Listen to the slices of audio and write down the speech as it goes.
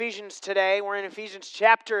Ephesians today. We're in Ephesians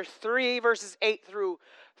chapter 3, verses 8 through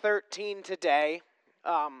 13 today.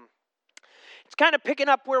 It's kind of picking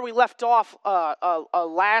up where we left off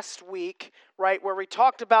last week, right, where we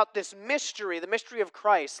talked about this mystery, the mystery of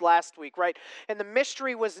Christ last week, right? And the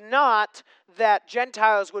mystery was not that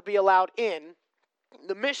Gentiles would be allowed in.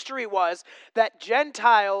 The mystery was that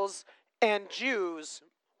Gentiles and Jews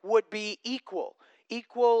would be equal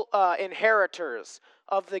inheritors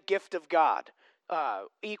of the gift of God.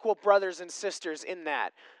 Equal brothers and sisters in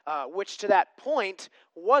that, which to that point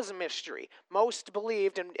was a mystery. Most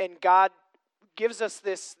believed, and God gives us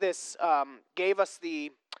gave us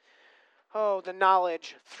the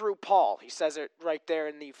knowledge through Paul. He says it right there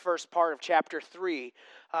in the first part of chapter 3,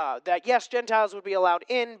 that yes, Gentiles would be allowed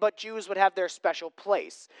in, but Jews would have their special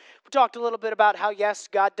place. We talked a little bit about how, yes,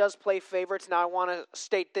 God does play favorites. Now I want to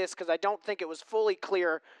state this because I don't think it was fully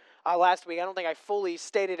clear last week. I don't think I fully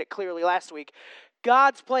stated it clearly last week.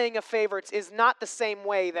 God's playing of favorites is not the same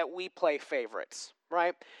way that we play favorites,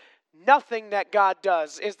 right? Nothing that God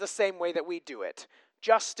does is the same way that we do it.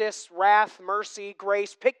 Justice, wrath, mercy,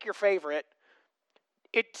 grace, pick your favorite.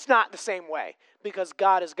 It's not the same way because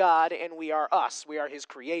God is God and we are us. We are His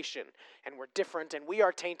creation and we're different and we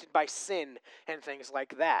are tainted by sin and things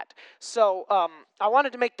like that. So I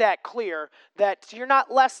wanted to make that clear that you're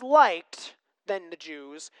not less liked than the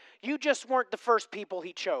Jews. You just weren't the first people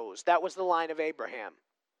He chose. That was the line of Abraham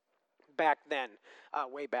back then,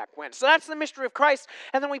 way back when. So that's the mystery of Christ.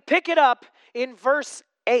 And then we pick it up in verse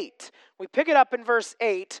 8. We pick it up in verse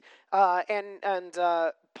 8,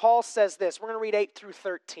 and Paul says this. We're going to read 8 through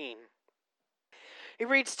 13. He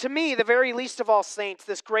reads, "To me, the very least of all saints,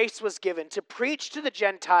 this grace was given, to preach to the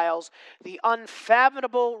Gentiles the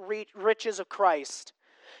unfathomable riches of Christ,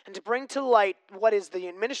 and to bring to light what is the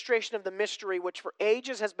administration of the mystery which for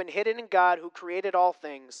ages has been hidden in God who created all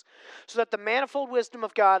things, so that the manifold wisdom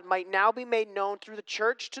of God might now be made known through the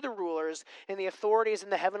church to the rulers and the authorities in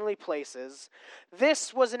the heavenly places.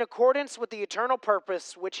 This was in accordance with the eternal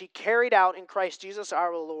purpose which He carried out in Christ Jesus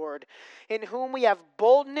our Lord, in whom we have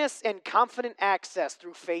boldness and confident access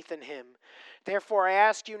through faith in Him. Therefore I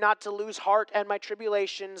ask you not to lose heart at my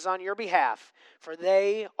tribulations on your behalf, for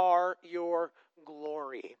they are your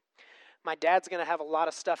glory." My dad's going to have a lot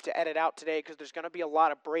of stuff to edit out today because there's going to be a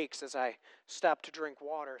lot of breaks as I stop to drink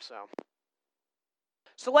water.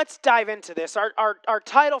 So let's dive into this. Our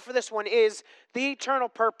title for this one is The Eternal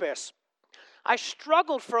Purpose. I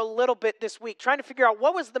struggled for a little bit this week trying to figure out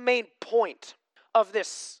what was the main point of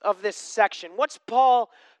this section. What's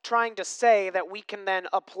Paul trying to say that we can then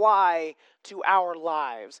apply to our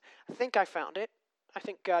lives? I think I found it. I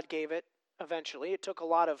think God gave it eventually. It took a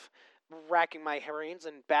lot of racking my brains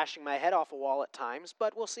and bashing my head off a wall at times,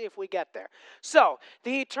 but we'll see if we get there. So,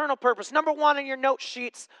 the eternal purpose. Number 1 on your note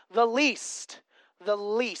sheets, the least. The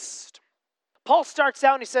least. Paul starts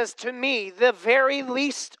out and he says, "To me, the very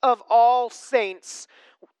least of all saints,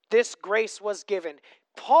 this grace was given."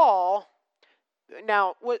 Paul,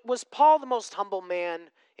 now, was Paul the most humble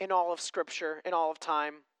man in all of Scripture, in all of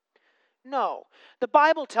time? No. The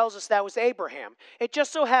Bible tells us that was Abraham. It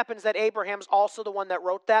just so happens that Abraham's also the one that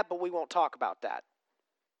wrote that, but we won't talk about that.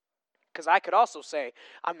 Because I could also say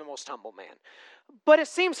I'm the most humble man. But it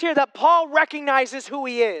seems here that Paul recognizes who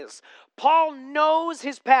he is. Paul knows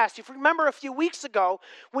his past. If you remember a few weeks ago,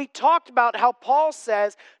 we talked about how Paul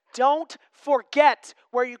says, don't forget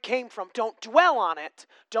where you came from. Don't dwell on it.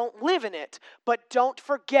 Don't live in it. But don't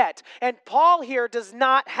forget. And Paul here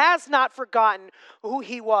has not forgotten who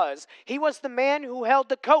he was. He was the man who held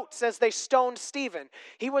the coats as they stoned Stephen.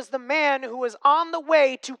 He was the man who was on the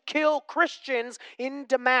way to kill Christians in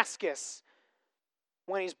Damascus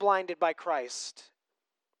when he's blinded by Christ.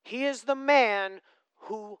 He is the man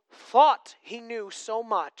who thought he knew so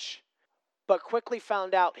much, but quickly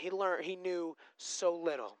found out he knew so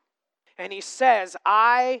little. And he says,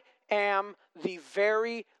 I am the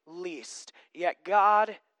very least, yet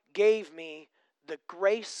God gave me the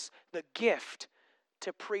grace, the gift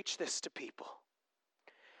to preach this to people.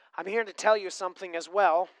 I'm here to tell you something as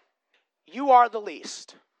well. You are the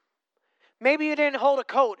least. Maybe you didn't hold a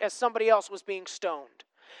coat as somebody else was being stoned.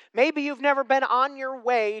 Maybe you've never been on your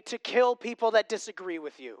way to kill people that disagree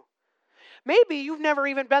with you. Maybe you've never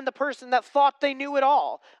even been the person that thought they knew it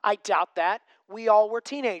all. I doubt that. We all were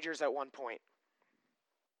teenagers at one point.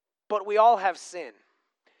 But we all have sin.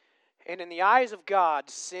 And in the eyes of God,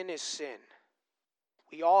 sin is sin.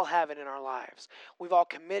 We all have it in our lives. We've all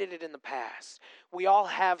committed it in the past. We all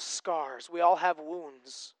have scars. We all have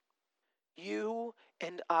wounds. You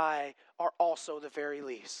and I are also the very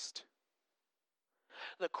least.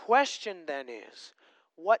 The question then is,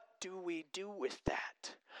 what do we do with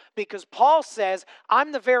that? Because Paul says,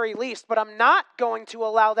 I'm the very least, but I'm not going to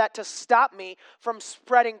allow that to stop me from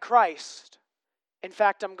spreading Christ. In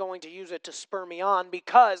fact, I'm going to use it to spur me on,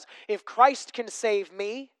 because if Christ can save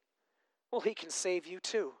me, well, he can save you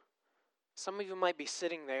too. Some of you might be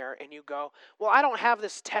sitting there and you go, well, I don't have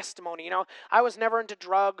this testimony. I was never into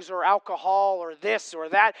drugs or alcohol or this or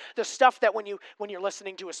that. The stuff that when you're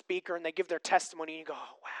listening to a speaker and they give their testimony, you go,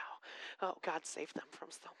 oh, wow, oh, God saved them from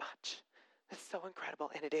so much. It's so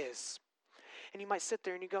incredible, and it is. And you might sit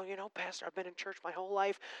there and you go, Pastor, I've been in church my whole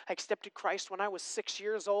life. I accepted Christ when I was 6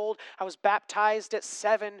 years old. I was baptized at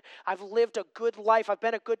 7. I've lived a good life. I've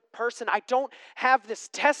been a good person. I don't have this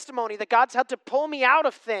testimony that God's had to pull me out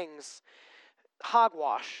of things.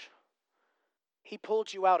 Hogwash. He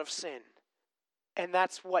pulled you out of sin. And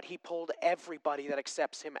that's what he pulled everybody that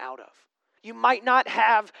accepts him out of. You might not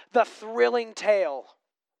have the thrilling tale,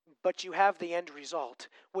 but you have the end result,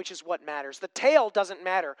 which is what matters. The tale doesn't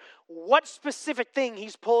matter. What specific thing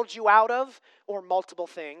he's pulled you out of, or multiple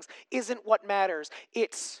things, isn't what matters.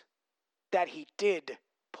 It's that he did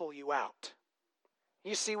pull you out.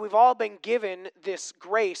 You see, we've all been given this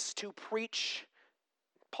grace to preach,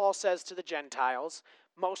 Paul says, to the Gentiles.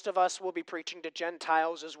 Most of us will be preaching to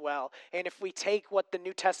Gentiles as well. And if we take what the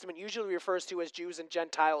New Testament usually refers to as Jews and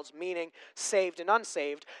Gentiles, meaning saved and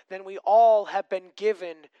unsaved, then we all have been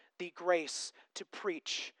given the grace to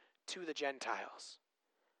preach to the Gentiles.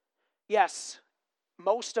 Yes,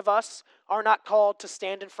 most of us are not called to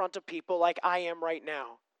stand in front of people like I am right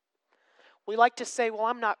now. We like to say, well,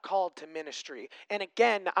 I'm not called to ministry. And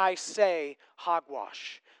again, I say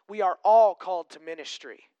hogwash. We are all called to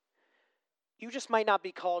ministry. You just might not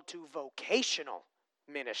be called to vocational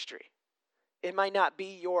ministry. It might not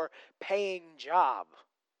be your paying job.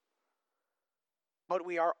 But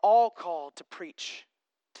we are all called to preach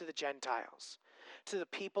to the Gentiles, to the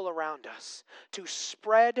people around us, to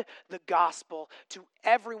spread the gospel to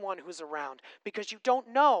everyone who's around, because you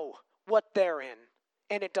don't know what they're in,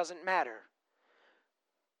 and it doesn't matter.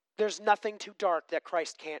 There's nothing too dark that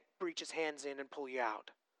Christ can't reach his hands in and pull you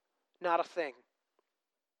out. Not a thing.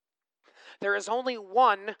 There is only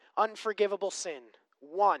one unforgivable sin.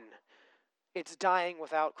 One. It's dying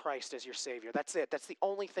without Christ as your Savior. That's it. That's the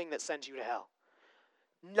only thing that sends you to hell.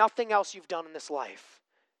 Nothing else you've done in this life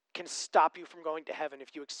can stop you from going to heaven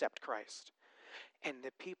if you accept Christ. And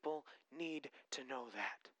the people need to know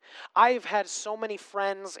that. I've had so many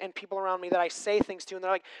friends and people around me that I say things to, and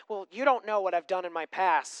they're like, well, you don't know what I've done in my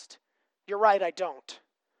past. You're right, I don't.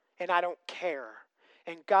 And I don't care.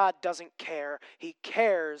 And God doesn't care. He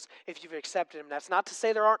cares if you've accepted him. That's not to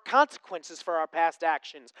say there aren't consequences for our past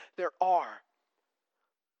actions. There are.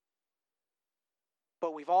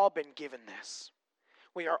 But we've all been given this.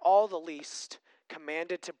 We are all the least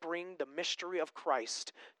commanded to bring the mystery of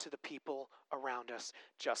Christ to the people around us,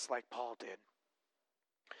 just like Paul did.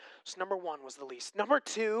 So number 1 was the least. Number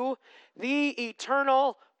 2, the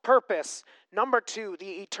eternal purpose. Number 2,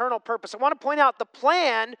 the eternal purpose. I want to point out the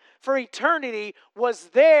plan for eternity was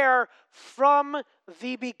there from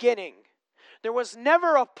the beginning. There was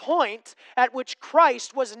never a point at which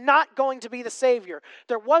Christ was not going to be the Savior.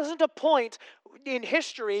 There wasn't a point in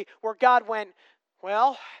history where God went,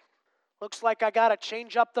 well, looks like I got to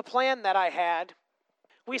change up the plan that I had.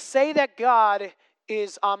 We say that God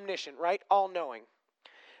is omniscient, right? All-knowing.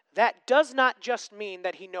 That does not just mean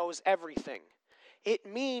that he knows everything. It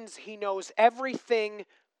means he knows everything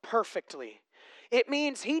perfectly. It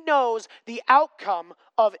means he knows the outcome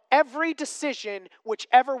of every decision,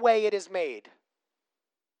 whichever way it is made.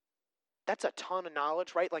 That's a ton of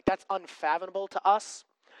knowledge, right? Like, that's unfathomable to us.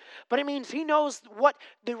 But it means he knows what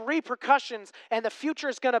the repercussions and the future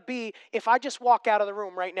is going to be if I just walk out of the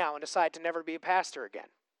room right now and decide to never be a pastor again.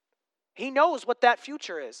 He knows what that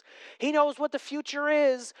future is. He knows what the future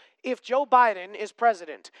is if Joe Biden is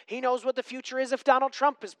president. He knows what the future is if Donald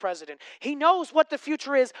Trump is president. He knows what the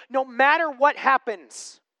future is no matter what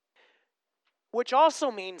happens. Which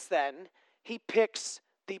also means then he picks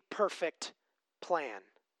the perfect plan.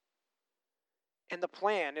 And the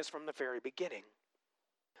plan is from the very beginning.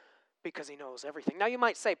 Because he knows everything. Now you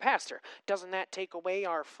might say, Pastor, doesn't that take away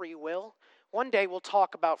our free will? One day we'll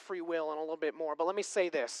talk about free will in a little bit more, but let me say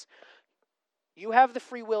this. You have the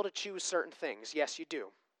free will to choose certain things. Yes, you do.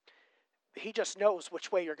 He just knows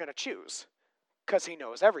which way you're going to choose because he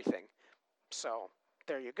knows everything. So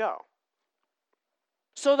there you go.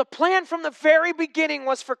 So the plan from the very beginning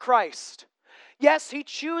was for Christ. Yes, he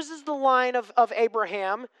chooses the line of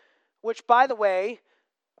Abraham, which, by the way,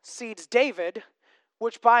 seeds David,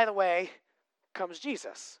 which, by the way, comes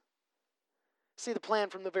Jesus. See the plan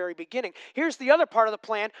from the very beginning. Here's the other part of the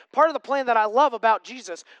plan. Part of the plan that I love about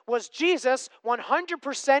Jesus was Jesus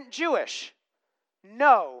 100% Jewish?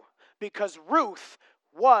 No, because Ruth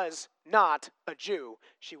was not a Jew.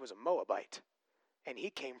 She was a Moabite. And he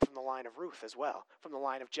came from the line of Ruth as well, from the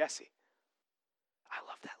line of Jesse. I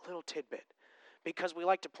love that little tidbit because we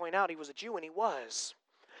like to point out he was a Jew, and he was.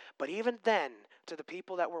 But even then, to the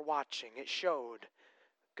people that were watching, it showed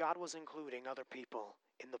God was including other people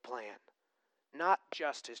in the plan, not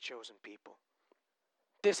just his chosen people.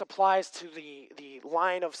 This applies to the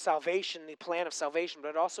line of salvation, the plan of salvation, but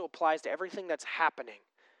it also applies to everything that's happening.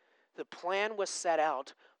 The plan was set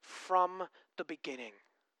out from the beginning.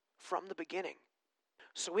 From the beginning.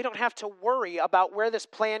 So we don't have to worry about where this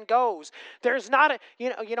plan goes. There's not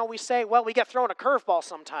we say, well, we get thrown a curveball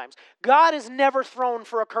sometimes. God is never thrown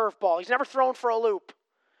for a curveball. He's never thrown for a loop.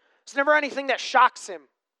 It's never anything that shocks him.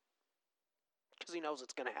 Because he knows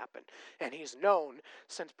it's going to happen. And he's known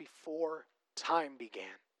since before time began.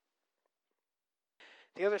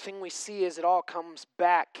 The other thing we see is it all comes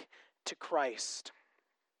back to Christ.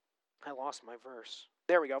 I lost my verse.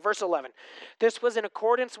 There we go. Verse 11. This was in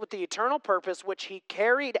accordance with the eternal purpose which he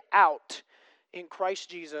carried out in Christ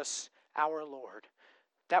Jesus our Lord.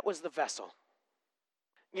 That was the vessel.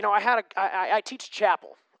 I teach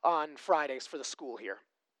chapel on Fridays for the school here.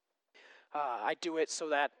 I do it so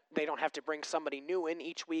that they don't have to bring somebody new in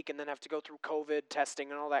each week and then have to go through COVID testing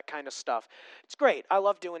and all that kind of stuff. It's great. I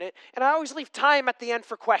love doing it. And I always leave time at the end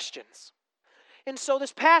for questions. And so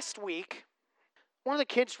this past week, one of the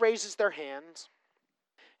kids raises their hands.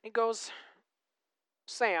 He goes,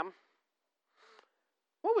 Sam,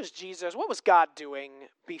 what was God doing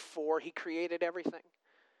before he created everything?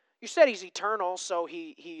 You said he's eternal, so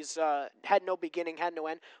he's had no beginning, had no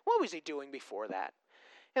end. What was he doing before that?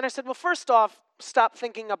 And I said, well, first off, stop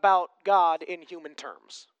thinking about God in human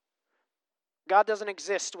terms. God doesn't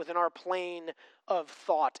exist within our plane of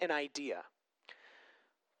thought and idea.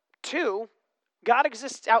 2, God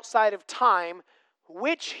exists outside of time,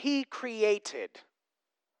 which he created.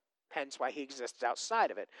 Hence why he exists outside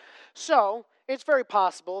of it. So, it's very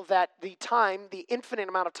possible that the infinite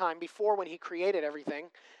amount of time before when he created everything,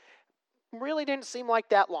 really didn't seem like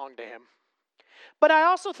that long to him. But I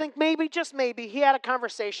also think maybe, just maybe, he had a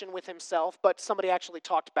conversation with himself, but somebody actually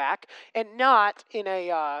talked back, and not in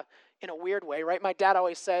a weird way, right? My dad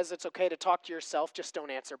always says it's okay to talk to yourself, just don't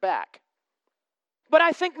answer back. But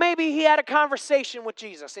I think maybe he had a conversation with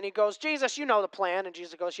Jesus, and he goes, Jesus, you know the plan. And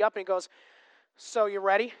Jesus goes, yep. And he goes, so you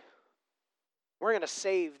ready? We're going to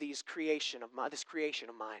save this creation of mine,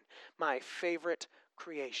 my favorite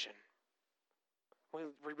creation.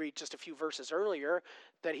 We read just a few verses earlier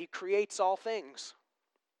that he creates all things.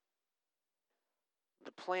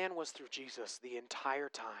 The plan was through Jesus the entire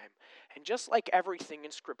time. And just like everything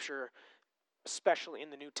in Scripture, especially in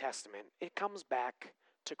the New Testament, it comes back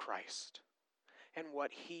to Christ and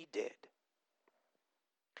what he did.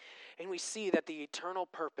 And we see that the eternal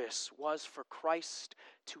purpose was for Christ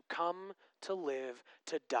to come, to live,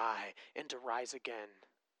 to die, and to rise again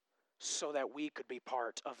so that we could be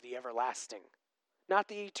part of the everlasting. Not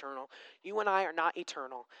the eternal. You and I are not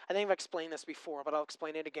eternal. I think I've explained this before, but I'll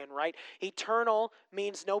explain it again, right? Eternal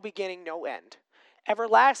means no beginning, no end.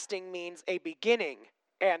 Everlasting means a beginning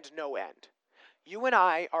and no end. You and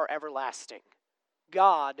I are everlasting.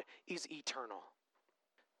 God is eternal.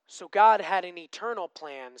 So God had an eternal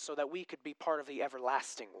plan so that we could be part of the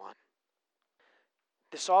everlasting one.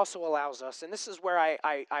 This also allows us, and this is where I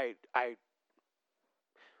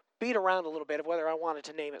beat around a little bit of whether I wanted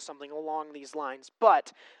to name it something along these lines.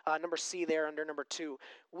 But number C there under number 2,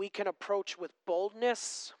 we can approach with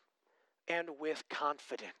boldness and with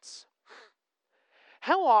confidence.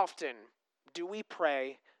 How often do we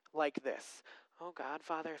pray like this? Oh God,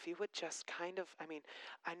 Father, if you would just I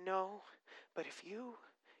know, but if you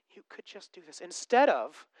could just do this. Instead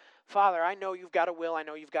of, Father, I know you've got a will, I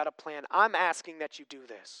know you've got a plan. I'm asking that you do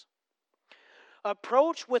this.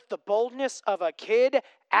 Approach with the boldness of a kid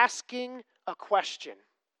asking a question.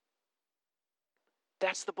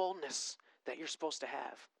 That's the boldness that you're supposed to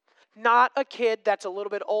have. Not a kid that's a little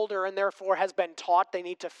bit older and therefore has been taught they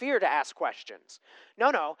need to fear to ask questions.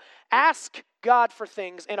 No. Ask God for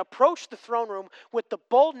things and approach the throne room with the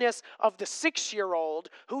boldness of the 6-year-old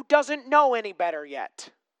who doesn't know any better yet.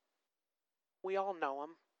 We all know him.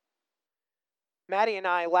 Maddie and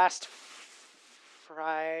I last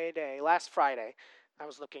Friday, I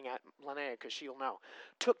was looking at Linnea because she'll know,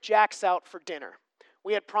 took Jax out for dinner.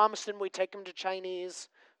 We had promised him we'd take him to Chinese,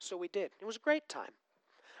 so we did. It was a great time.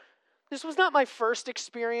 This was not my first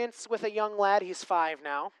experience with a young lad. He's 5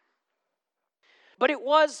 now. But it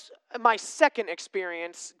was my second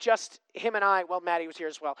experience, just him and I, well, Maddie was here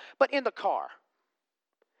as well, but in the car.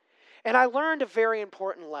 And I learned a very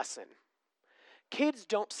important lesson. Kids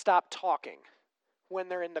don't stop talking when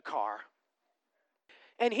they're in the car.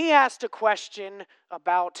 And he asked a question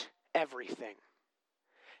about everything.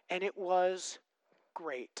 And it was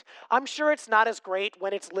great. I'm sure it's not as great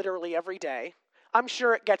when it's literally every day. I'm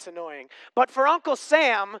sure it gets annoying. But for Uncle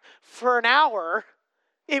Sam, for an hour,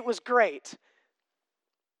 it was great.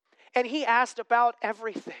 And he asked about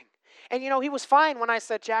everything. And he was fine when I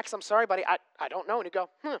said, Jax, I'm sorry, buddy, I don't know. And he'd go,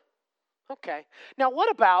 okay. Now what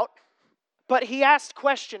about, but he asked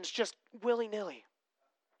questions just willy-nilly.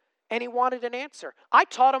 And he wanted an answer. I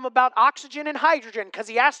taught him about oxygen and hydrogen because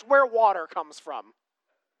he asked where water comes from.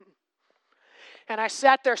 And I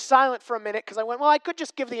sat there silent for a minute because I went, well, I could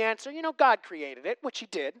just give the answer. God created it, which he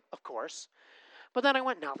did, of course. But then I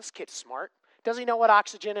went, no, this kid's smart. Does he know what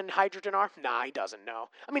oxygen and hydrogen are? Nah, he doesn't know.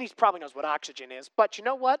 I mean, he probably knows what oxygen is. But you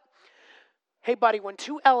know what? Hey, buddy, when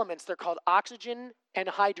two elements, they're called oxygen and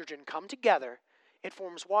hydrogen, come together, it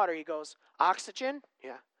forms water. He goes, oxygen?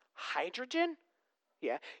 Yeah. Hydrogen?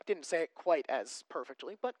 Yeah. Didn't say it quite as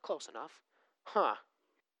perfectly, but close enough. Huh.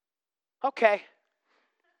 Okay.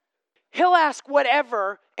 He'll ask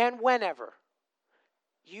whatever and whenever.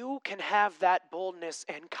 You can have that boldness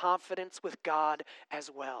and confidence with God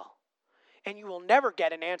as well. And you will never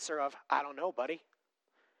get an answer of, I don't know, buddy.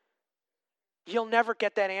 You'll never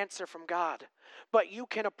get that answer from God. But you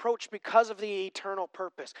can approach because of the eternal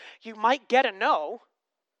purpose. You might get a no.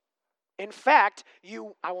 In fact,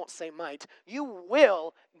 I won't say might, you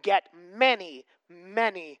will get many,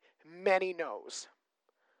 many, many no's.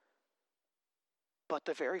 But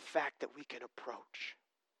the very fact that we can approach.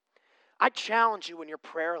 I challenge you in your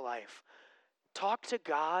prayer life. Talk to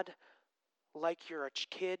God like you're a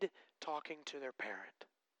kid talking to their parent.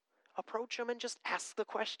 Approach them and just ask the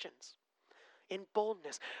questions in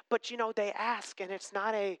boldness. But they ask, and it's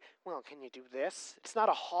not well, can you do this? It's not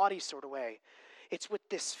a haughty sort of way. It's with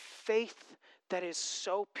this faith that is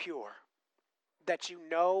so pure that you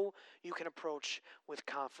can approach with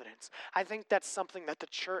confidence. I think that's something that the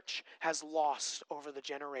church has lost over the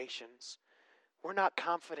generations. We're not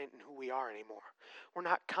confident in who we are anymore. We're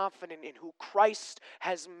not confident in who Christ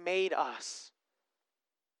has made us.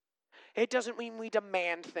 It doesn't mean we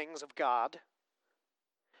demand things of God.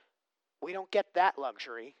 We don't get that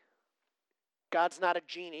luxury. God's not a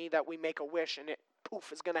genie that we make a wish and it,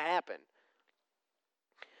 poof, is going to happen.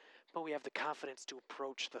 But we have the confidence to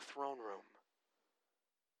approach the throne room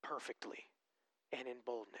perfectly and in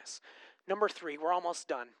boldness. Number 3, we're almost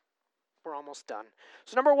done. We're almost done.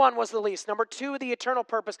 So number 1 was the least. Number 2, the eternal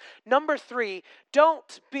purpose. Number 3,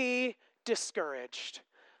 don't be discouraged.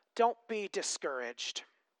 Don't be discouraged.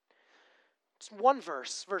 It's one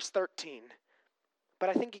verse 13. But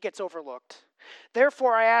I think it gets overlooked.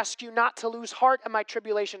 Therefore, I ask you not to lose heart in my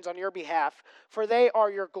tribulations on your behalf, for they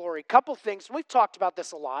are your glory. Couple things. We've talked about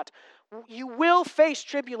this a lot. You will face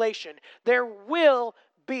tribulation. There will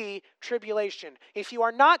be tribulation. If you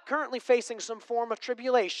are not currently facing some form of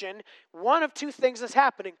tribulation, one of two things is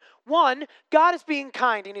happening. One, God is being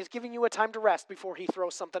kind and He's giving you a time to rest before He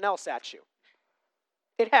throws something else at you.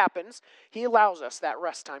 It happens. He allows us that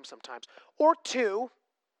rest time sometimes. Or two,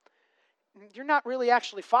 you're not really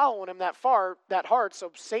actually following Him that hard,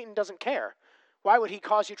 so Satan doesn't care. Why would he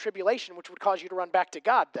cause you tribulation, which would cause you to run back to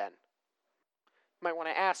God then? You might want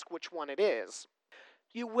to ask which one it is.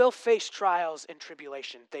 You will face trials and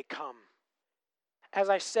tribulation. They come. As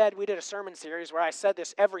I said, we did a sermon series where I said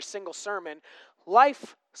this every single sermon.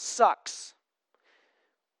 Life sucks.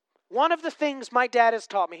 One of the things my dad has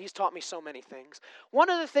taught me, he's taught me so many things. One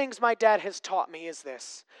of the things my dad has taught me is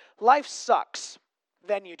this. Life sucks,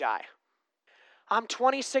 then you die. I'm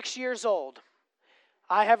 26 years old.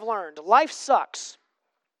 I have learned life sucks.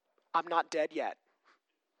 I'm not dead yet.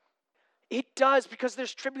 It does, because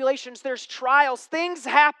there's tribulations, there's trials. Things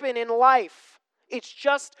happen in life. It's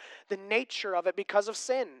just the nature of it because of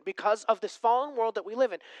sin, because of this fallen world that we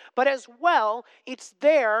live in. But as well, it's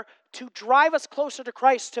there to drive us closer to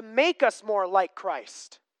Christ, to make us more like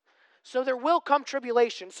Christ. So there will come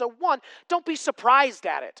tribulation. So one, don't be surprised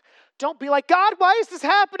at it. Don't be like, God, why is this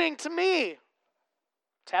happening to me?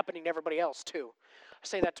 It's happening to everybody else too. I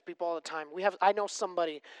say that to people all the time. I know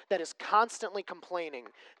somebody that is constantly complaining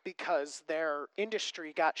because their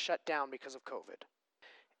industry got shut down because of COVID.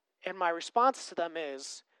 And my response to them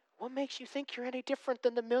is, what makes you think you're any different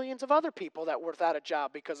than the millions of other people that were without a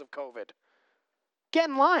job because of COVID? Get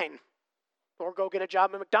in line or go get a job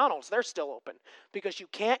at McDonald's. They're still open because you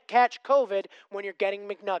can't catch COVID when you're getting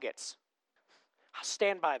McNuggets. I'll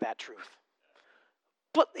stand by that truth.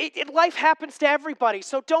 But life happens to everybody,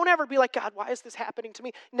 so don't ever be like, God, why is this happening to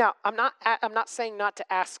me? Now, I'm not saying not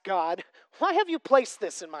to ask God, why have you placed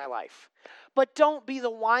this in my life? But don't be the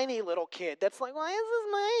whiny little kid that's like, why is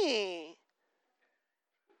this me?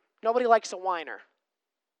 Nobody likes a whiner.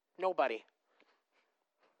 Nobody.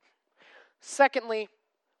 Secondly,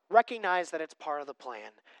 recognize that it's part of the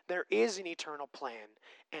plan. There is an eternal plan,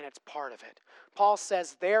 and it's part of it. Paul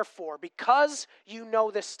says, therefore, because you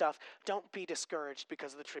know this stuff, don't be discouraged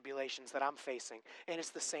because of the tribulations that I'm facing. And it's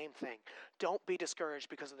the same thing. Don't be discouraged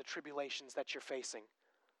because of the tribulations that you're facing.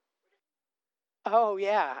 Oh,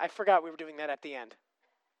 yeah, I forgot we were doing that at the end.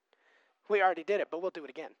 We already did it, but we'll do it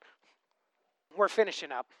again. We're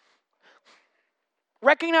finishing up.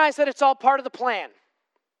 Recognize that it's all part of the plan.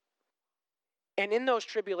 And in those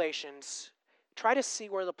tribulations, try to see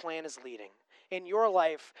where the plan is leading in your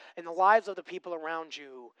life, in the lives of the people around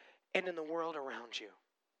you, and in the world around you.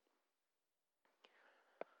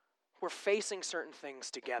 We're facing certain things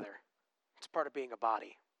together. It's part of being a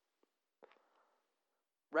body.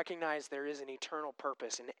 Recognize there is an eternal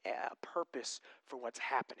purpose and a purpose for what's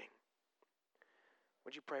happening.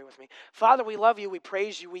 Would you pray with me? Father, we love you. We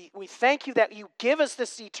praise you. We thank you that you give us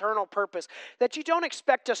this eternal purpose, that you don't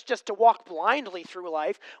expect us just to walk blindly through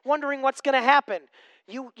life, wondering what's going to happen.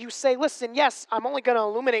 You say, listen, yes, I'm only going to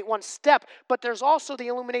illuminate one step, but there's also the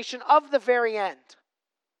illumination of the very end.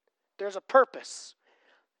 There's a purpose,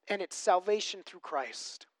 and it's salvation through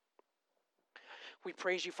Christ. We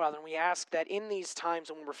praise you, Father, and we ask that in these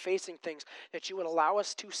times when we're facing things, that you would allow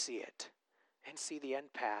us to see it and see the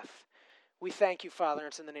end path. We thank you, Father.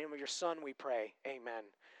 It's in the name of your Son we pray. Amen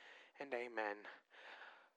and amen.